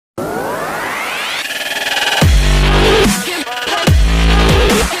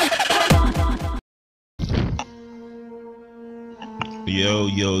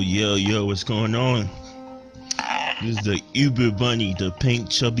Yo, what's going on? This is the UberBunny, the pink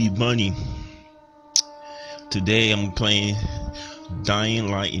chubby bunny. Today I'm playing Dying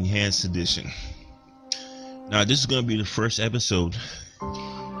Light Enhanced Edition. Now this is going to be the first episode.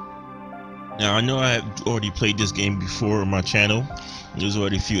 Now I know I have already played this game before on my channel. There's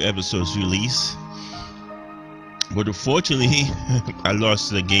already a few episodes released. But unfortunately, I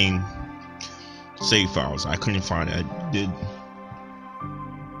lost the game save files. I couldn't find it.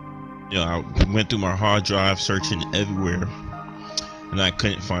 I went through my hard drive searching everywhere and I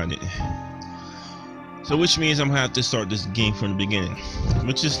couldn't find it. So which means I'm gonna have to start this game from the beginning,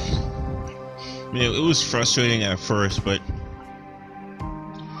 which is, it was frustrating at first, but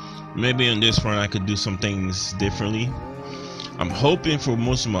maybe on this one I could do some things differently. I'm hoping for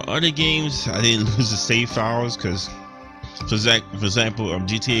most of my other games I didn't lose the save files, because for example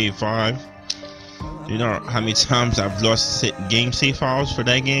GTA 5, you know how many times I've lost game save files for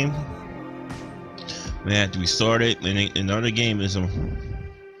that game. I had to restart it. And another game is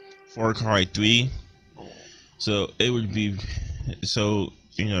Far Cry 3, so it would be, so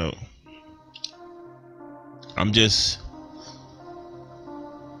I'm just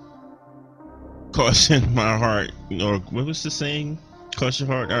crossing my heart, or what was the saying? Cross your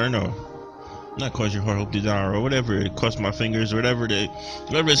heart? I don't know. Not cross your heart, hope to die, or whatever. Cross my fingers, or whatever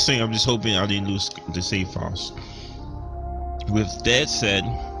it's saying. I'm just hoping I didn't lose the save files. With that said,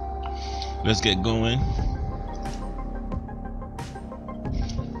 let's get going.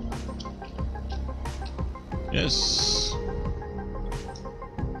 Yes.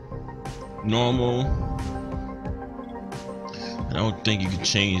 Normal. I don't think you can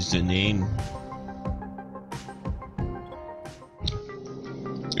change the name.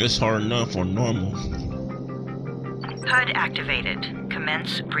 It's hard enough on normal. HUD activated.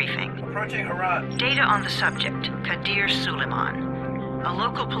 Commence briefing. Approaching Harran. Data on the subject, Kadir Suleiman, a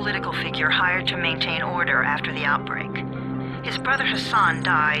local political figure hired to maintain order after the outbreak. His brother Hassan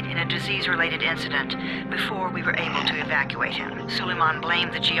died in a disease-related incident before we were able to evacuate him. Suleiman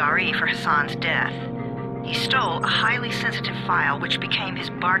blamed the GRE for Hassan's death. He stole a highly sensitive file which became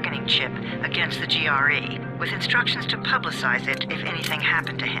his bargaining chip against the GRE, with instructions to publicize it if anything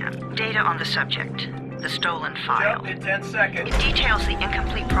happened to him. Data on the subject, the stolen file. Jump in 10 seconds. It details the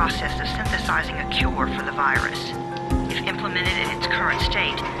incomplete process of synthesizing a cure for the virus. If implemented in its current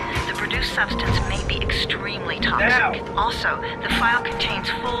state, the produced substance may be extremely toxic. Now. Also, the file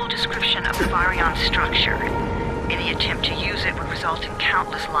contains full description of the virion structure. Any attempt to use it would result in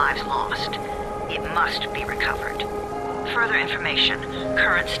countless lives lost. It must be recovered. Further information,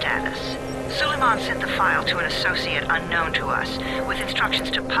 current status. Suleiman sent the file to an associate unknown to us, with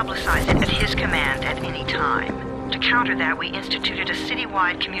instructions to publicize it at his command at any time. To counter that, we instituted a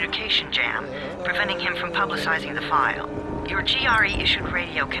citywide communication jam, preventing him from publicizing the file. Your GRE-issued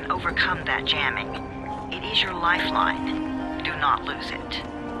radio can overcome that jamming. It is your lifeline. Do not lose it.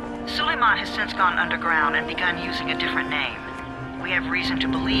 Suleiman has since gone underground and begun using a different name. We have reason to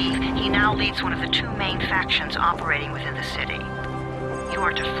believe he now leads one of the two main factions operating within the city. You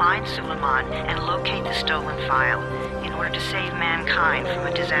are to find Suleiman and locate the stolen file in order to save mankind from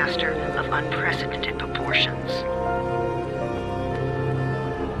a disaster of unprecedented proportions.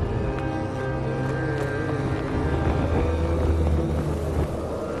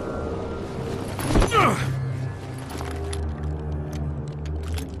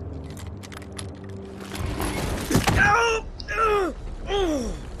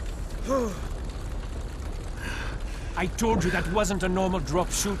 I told you that wasn't a normal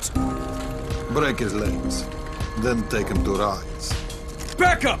drop shoot. Break his legs, then take him to rides.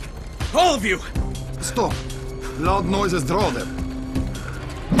 Back up! All of you! Stop! Loud noises draw them.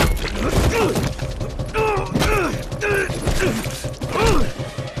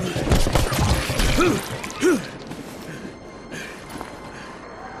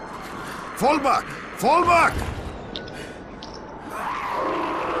 Fall back! Fall back!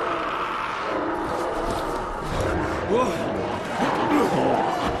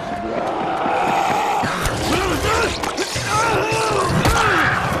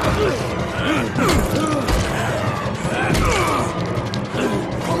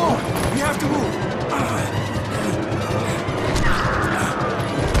 Come on! We have to move!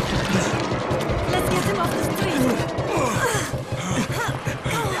 Let's get him off the street!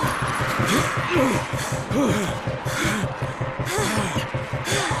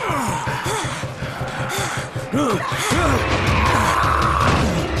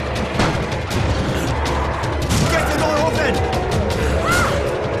 Get the door open!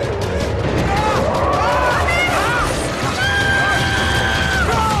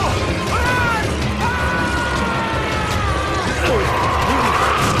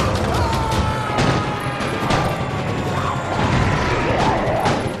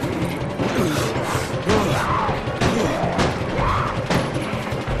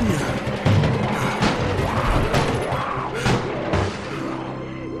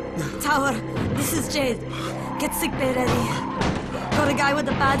 Sick bay ready. Got a guy with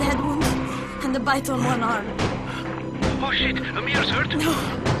a bad head wound and a bite on one arm. Oh shit, Amir's hurt? No.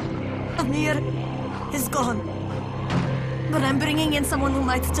 Amir is gone. But I'm bringing in someone who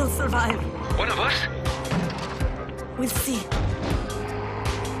might still survive. One of us? We'll see.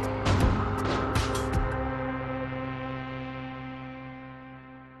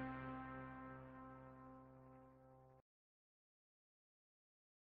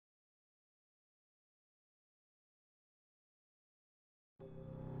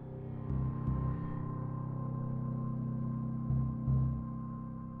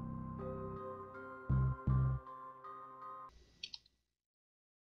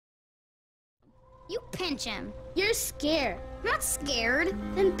 You pinch him. You're scared. I'm not scared.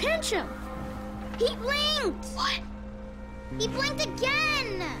 Then pinch him. He blinked! What? He blinked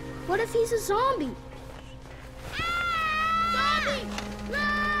again! What if he's a zombie? Ah! Zombie!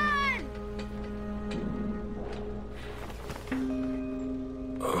 Run!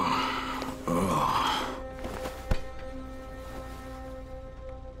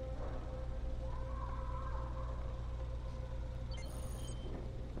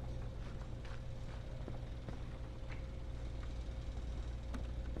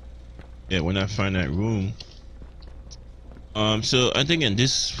 Yeah, when I find that room. So I think in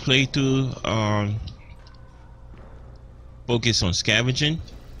this playthrough, focus on scavenging,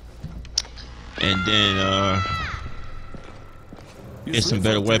 and then get some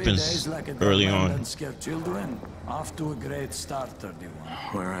better weapons early on. Children, off to a great start, 31.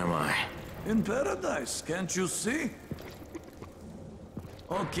 Where am I? In paradise, can't you see?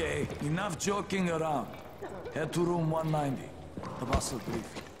 Okay, enough joking around. Head to room 190. The boss will brief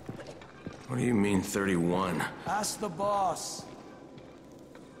you. What do you mean 31? Ask the boss.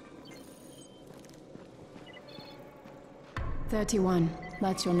 31.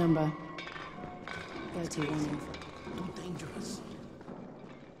 That's your number. 31. Too dangerous.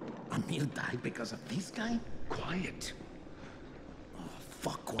 Amir died because of this guy? Quiet. Oh,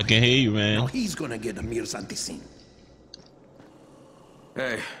 fuck quiet. I can hear you, man. Now he's gonna get Amir's anti-scene.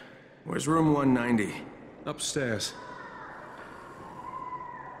 Hey, where's room 190? Upstairs.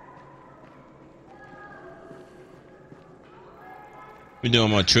 Been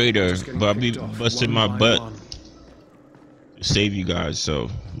doing my trader, but I'll be busting my butt to save you guys, so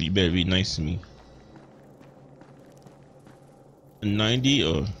you better be nice to me. 90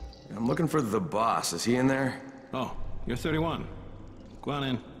 or? I'm looking for the boss. Is he in there? Oh, you're 31. Go on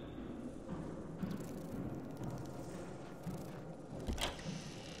in.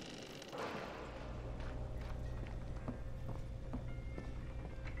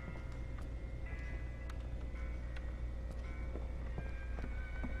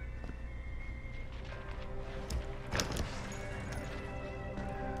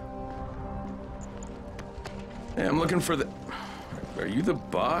 Hey, I'm looking for the... Are you the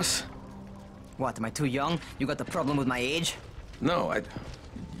boss? What, am I too young? You got the problem with my age? No,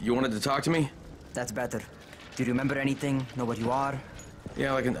 You wanted to talk to me? That's better. Do you remember anything? Know what you are?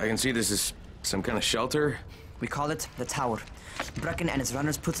 Yeah, I can see this is some kind of shelter. We call it the Tower. Brecken and his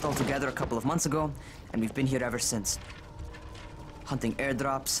runners put it all together a couple of months ago, and we've been here ever since. Hunting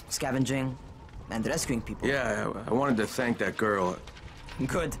airdrops, scavenging, and rescuing people. Yeah, I wanted to thank that girl.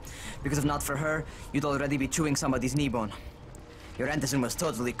 Good, because if not for her, you'd already be chewing somebody's knee bone. Your antizen was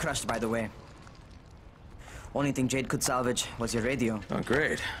totally crushed, by the way. Only thing Jade could salvage was your radio. Oh,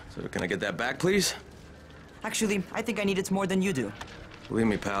 great. So can I get that back, please? Actually, I think I need it more than you do. Believe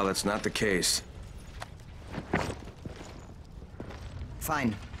me, pal, that's not the case.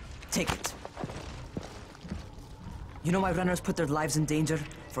 Fine. Take it. You know my runners put their lives in danger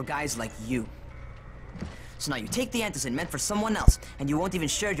for guys like you. So now you take the antizen meant for someone else, and you won't even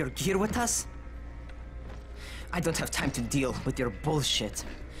share your gear with us? I don't have time to deal with your bullshit.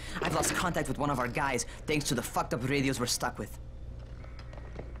 I've lost contact with one of our guys thanks to the fucked up radios we're stuck with.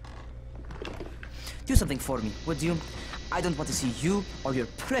 Do something for me, would you? I don't want to see you or your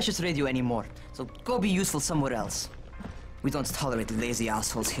precious radio anymore, so go be useful somewhere else. We don't tolerate lazy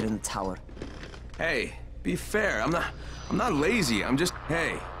assholes here in the tower. Hey, be fair. I'm not lazy. I'm just...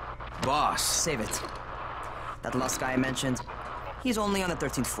 Hey, boss. Save it. That last guy I mentioned, he's only on the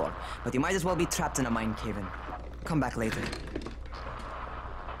 13th floor, but he might as well be trapped in a mine cave-in. Come back later.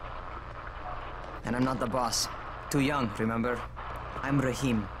 And I'm not the boss. Too young, remember? I'm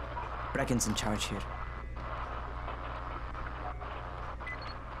Rahim. Brecken's in charge here.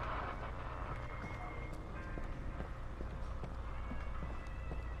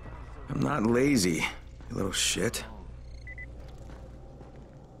 I'm not lazy, you little shit.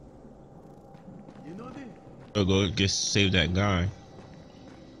 I'll go just save that guy.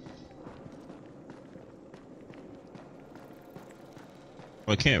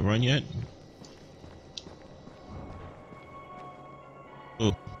 I can't run yet.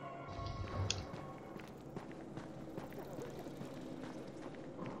 Oh.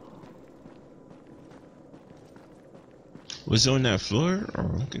 Was it on that floor?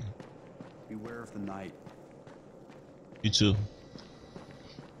 Oh, okay. Beware of the night. You too.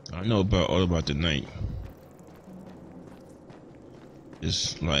 I know all about the night.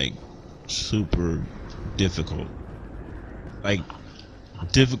 It's like super difficult. Like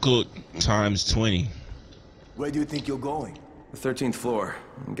difficult times 20. Where do you think you're going? The 13th floor.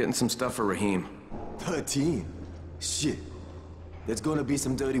 I'm getting some stuff for Raheem. 13? Shit. There's gonna be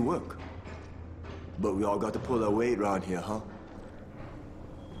some dirty work. But we all got to pull our weight around here, huh?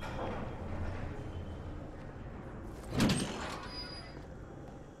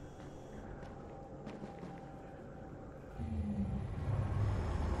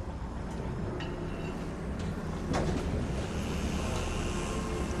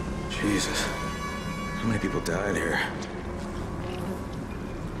 Jesus. How many people died here?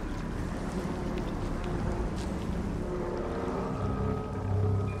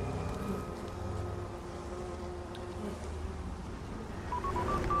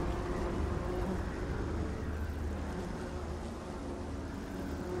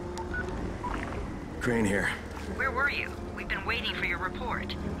 Crane here. Where were you? We've been waiting for your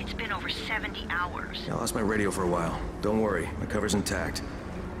report. It's been over 70 hours. I lost my radio for a while. Don't worry, my cover's intact.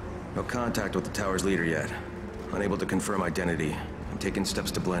 No contact with the tower's leader yet. Unable to confirm identity. I'm taking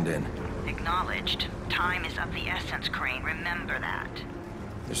steps to blend in. Acknowledged. Time is of the essence, Crane. Remember that.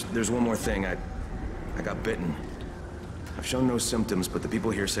 There's one more thing. I got bitten. I've shown no symptoms, but the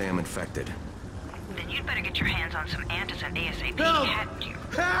people here say I'm infected. Then you'd better get your hands on some antizin ASAP. Help! Hadn't you?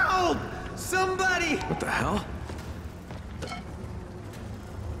 Help! Somebody! What the hell?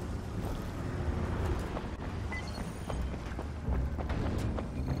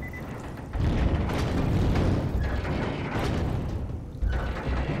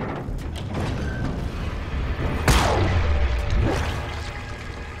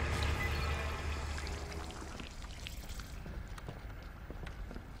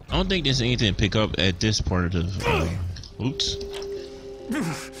 I don't think there's anything to pick up at this part of the. Oops.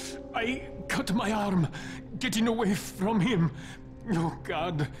 I cut my arm getting away from him. Oh,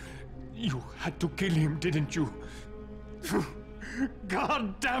 God. You had to kill him, didn't you?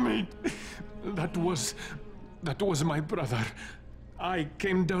 God damn it! That was my brother. I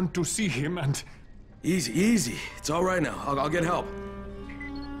came down to see him and... Easy. It's all right now. I'll get help.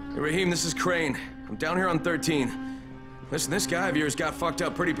 Hey, Raheem, this is Crane. I'm down here on 13. Listen, this guy of yours got fucked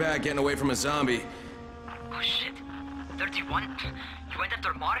up pretty bad getting away from a zombie. Oh, shit. 31? You went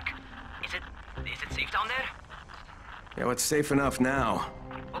after Mark? Is it safe down there? Yeah, well, it's safe enough now.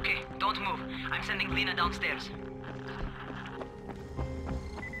 Okay, don't move. I'm sending Lena downstairs.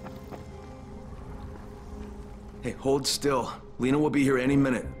 Hey, hold still. Lena will be here any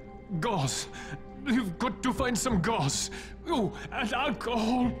minute. Gauze. You've got to find some gauze. Oh, and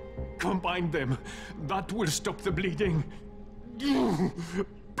alcohol. Combine them. That will stop the bleeding.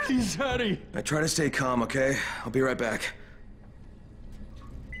 Please hurry. I try to stay calm, okay? I'll be right back.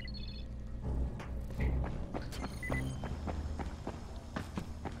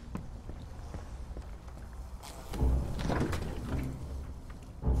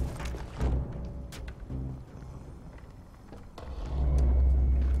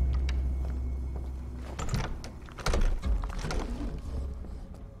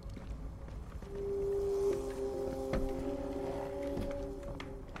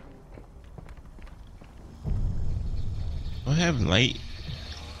 I have light.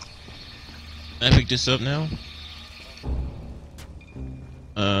 Can I pick this up now?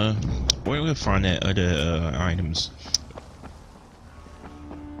 Where do we find that other items?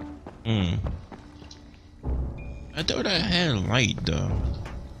 I thought I had light though.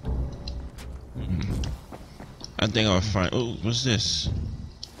 I think I'll find. Oh, what's this?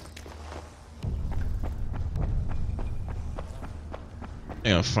 I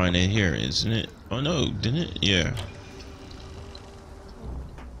think I'll find it here, isn't it? Oh no, didn't it? Yeah.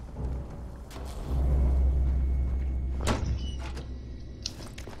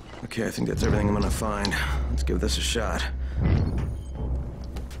 Okay, I think that's everything I'm gonna find. Let's give this a shot.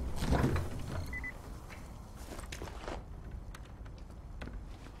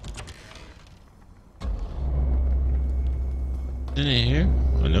 Isn't it here?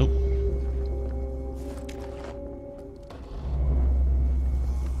 Oh, nope.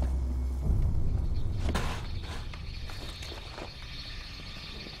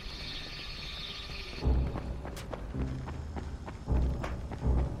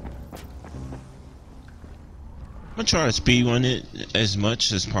 I'll try to speedrun it as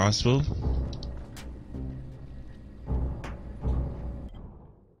much as possible.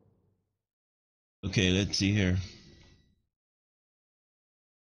 Okay, let's see here.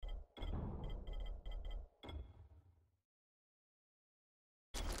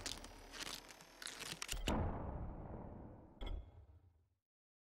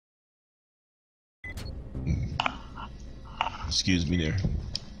 Excuse me there.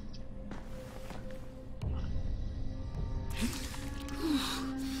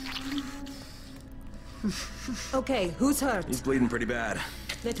 Okay, who's hurt? He's bleeding pretty bad.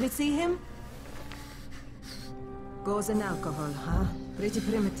 Let me see him. Gauze and alcohol, huh? Pretty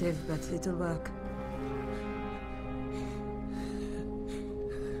primitive, but it'll work.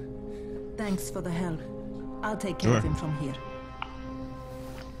 Thanks for the help. I'll take care of him from here.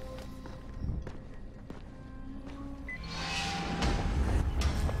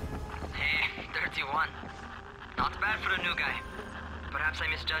 Hey, 31. Not bad for a new guy. Perhaps I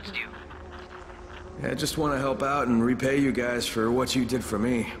misjudged you. I just want to help out and repay you guys for what you did for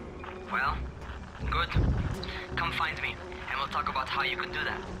me. Well, good. Come find me, and we'll talk about how you can do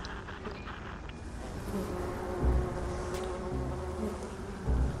that.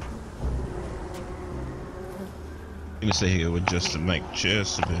 I'm gonna stay here with just the mic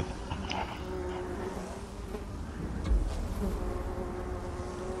just a bit.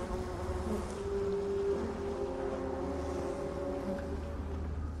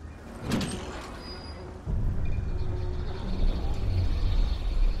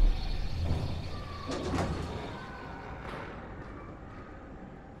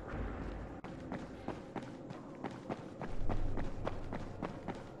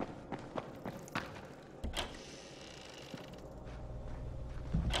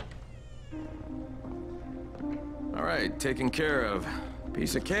 Alright, taken care of.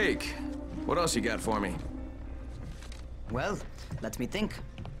 Piece of cake. What else you got for me? Well, let me think.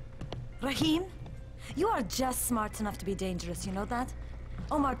 Rahim, you are just smart enough to be dangerous, you know that?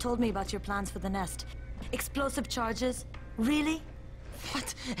 Omar told me about your plans for the nest. Explosive charges? Really?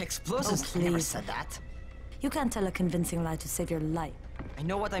 What? Explosives? Oh, I never please. said that. You can't tell a convincing lie to save your life. I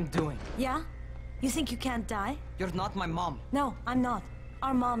know what I'm doing. Yeah? You think you can't die? You're not my mom. No, I'm not.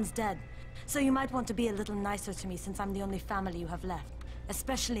 Our mom's dead. So you might want to be a little nicer to me since I'm the only family you have left.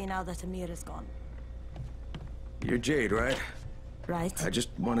 Especially now that Amir is gone. You're Jade, right? Right. I just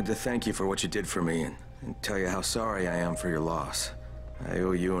wanted to thank you for what you did for me and tell you how sorry I am for your loss. I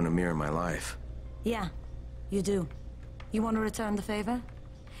owe you and Amir my life. Yeah, you do. You want to return the favor?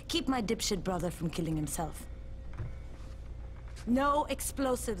 Keep my dipshit brother from killing himself. No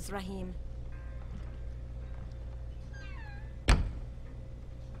explosives, Rahim.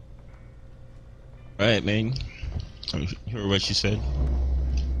 Alright, man. I heard what you said.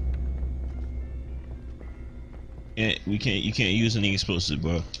 You can't use any explosive,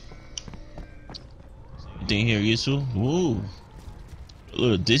 bro. Anything here useful? Whoa. A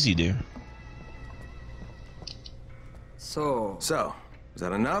little dizzy there. So, is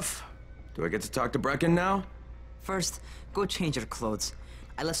that enough? Do I get to talk to Brecken now? first, go change your clothes.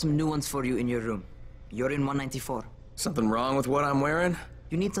 I left some new ones for you in your room. You're in 194. Something wrong with what I'm wearing?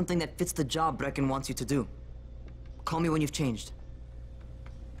 You need something that fits the job Brecken wants you to do. Call me when you've changed.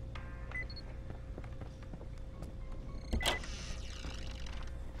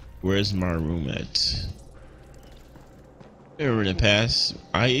 Where's my room at? Ever in the past,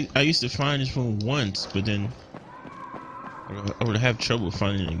 I used to find this room once, but then I would have trouble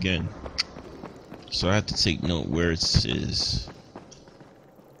finding it again. So I have to take note where it is.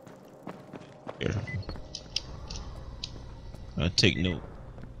 Here. I take note.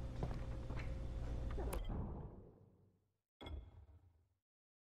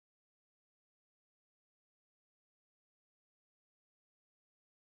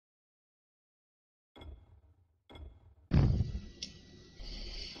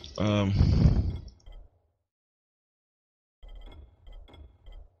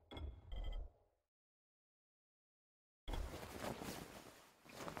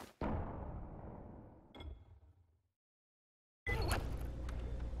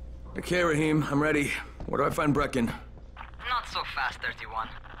 Okay, Rahim, I'm ready. Where do I find Brecken? Not so fast, 31.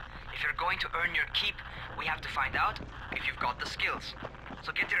 If you're going to earn your keep, we have to find out if you've got the skills.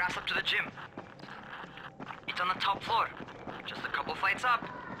 So get your ass up to the gym. It's on the top floor. Just a couple flights up.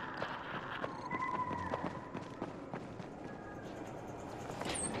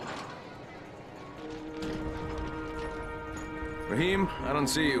 Rahim, I don't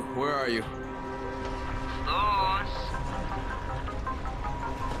see you. Where are you? Those.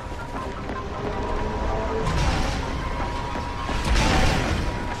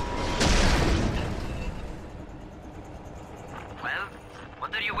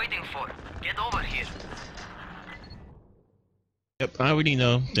 What are you waiting for? Get over here. Yep, I already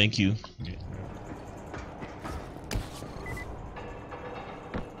know. Thank you. You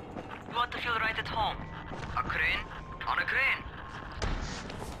want to feel right at home? A crane on a crane.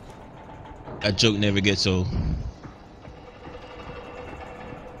 That joke never gets old.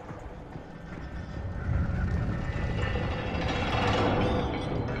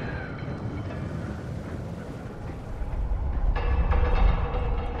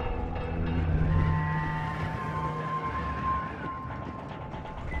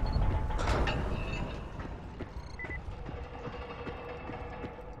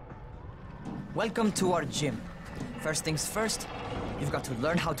 Welcome to our gym. First things first, you've got to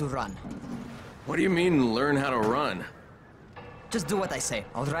learn how to run. What do you mean, learn how to run? Just do what I say,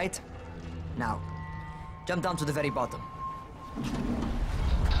 all right? Now, jump down to the very bottom.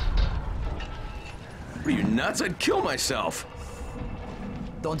 What are you, nuts? I'd kill myself.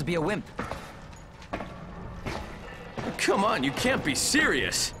 Don't be a wimp. Come on, you can't be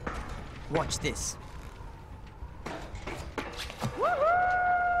serious. Watch this.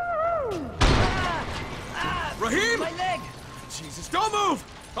 Raheem! My leg! Jesus, don't move!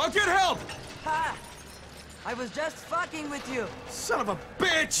 I'll get help! Ha! I was just fucking with you. Son of a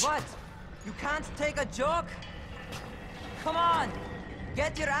bitch! What? You can't take a joke? Come on!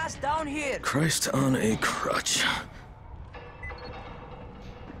 Get your ass down here! Christ on a crutch.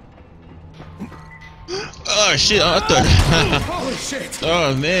 Oh shit, I thought Holy shit!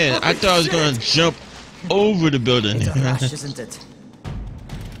 Oh man, I thought I was gonna jump over the building. It's a rush, isn't it?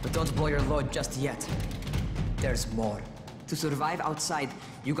 But don't blow your load just yet. There's more. To survive outside,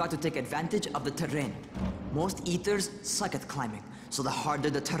 you got to take advantage of the terrain. Most eaters suck at climbing, so the harder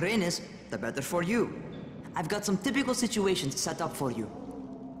the terrain is, the better for you. I've got some typical situations set up for you.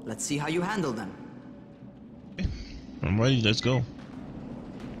 Let's see how you handle them. I'm ready, let's go.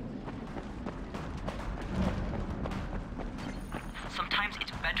 Sometimes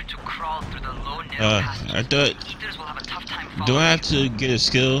it's better to crawl through the low, narrow passages. I thought... Eaters will have a tough time Do I have following to get a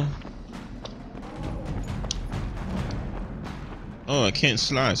skill? Oh, I can't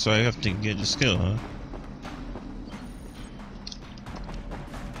slide, so I have to get the skill, huh?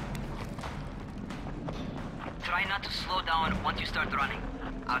 Try not to slow down once you start running.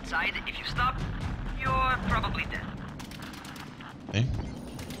 Outside, if you stop, you're probably dead. Okay.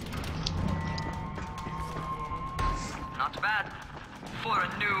 Not bad for a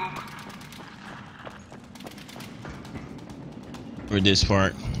noob. For this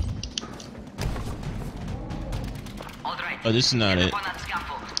part. Oh, this is not it. On that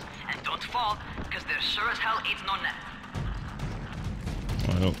scaffold. And don't fall, because there sure as hell ain't no net.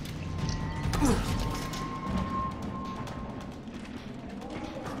 Oh, no.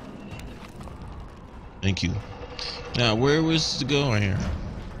 Thank you. Now, where was to go right here?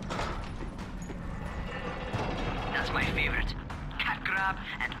 That's my favorite. Cat grab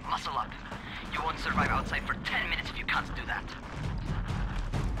and muscle up. You won't survive outside for 10 minutes if you can't do that.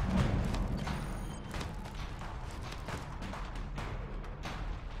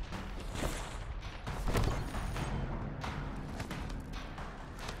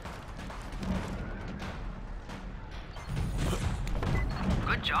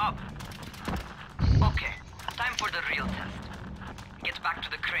 Good job. Okay, time for the real test. Get back to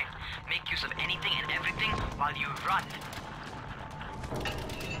the crane. Make use of anything and everything while you run.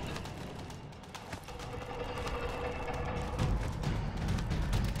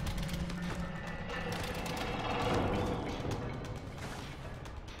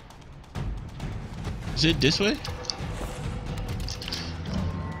 Is it this way?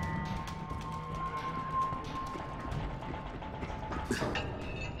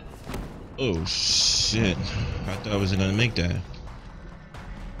 Oh shit. I thought I wasn't gonna make that.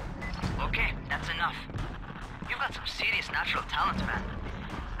 Okay, that's enough. You've got some serious natural talent, man.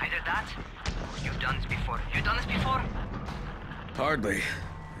 Either that, or you've done this before. You done this before? Hardly.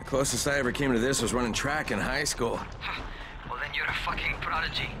 The closest I ever came to this was running track in high school. Well, then you're a fucking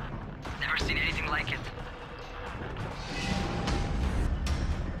prodigy. Never seen anything like it.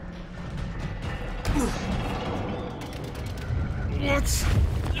 What's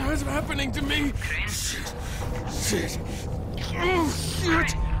happening to me? Crane? Shit. Oh, shit.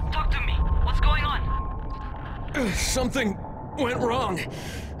 Crane, talk to me. What's going on? Something went wrong.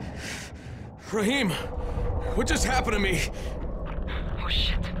 Raheem, what just happened to me? Oh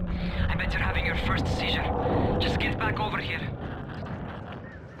shit. I bet you're having your first seizure. Just get back over here.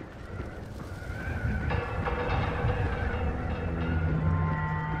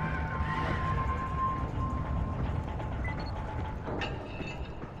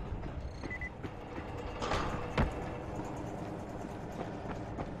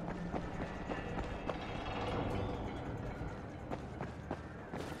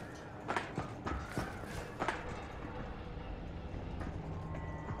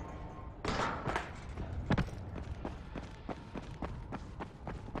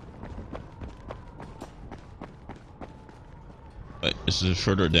 What? This is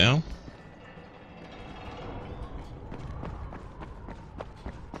further down?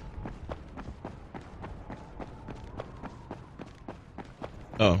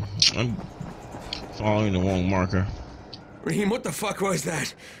 Oh, I'm following the wrong marker. Raheem, what the fuck was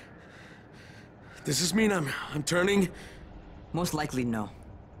that? Does this mean I'm turning? Most likely no.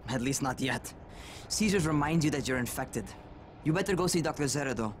 At least not yet. Caesars remind you that you're infected. You better go see Dr.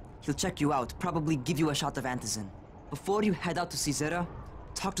 Zera though. He'll check you out, probably give you a shot of antizin. Before you head out to see Zera,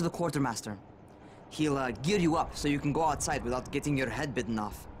 talk to the quartermaster. He'll gear you up so you can go outside without getting your head bitten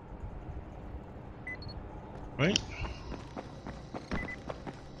off. Right?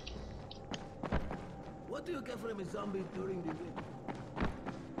 What do you get from a zombie during the day?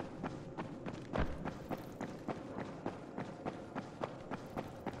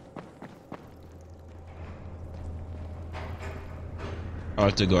 I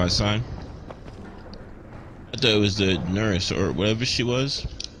have to go outside. I thought it was the nurse or whatever she was,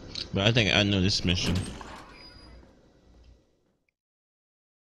 but I think I know this mission.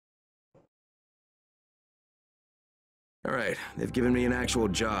 All right, they've given me an actual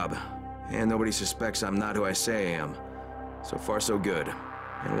job, and nobody suspects I'm not who I say I am. So far, so good.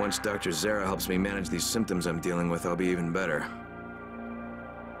 And once Dr. Zera helps me manage these symptoms I'm dealing with, I'll be even better.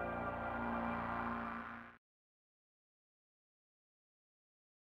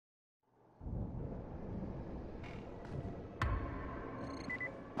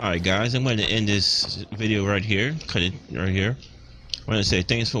 Alright guys, I'm going to end this video right here. Cut it right here. I want to say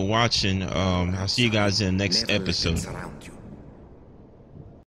thanks for watching. I'll see you guys in the next episode.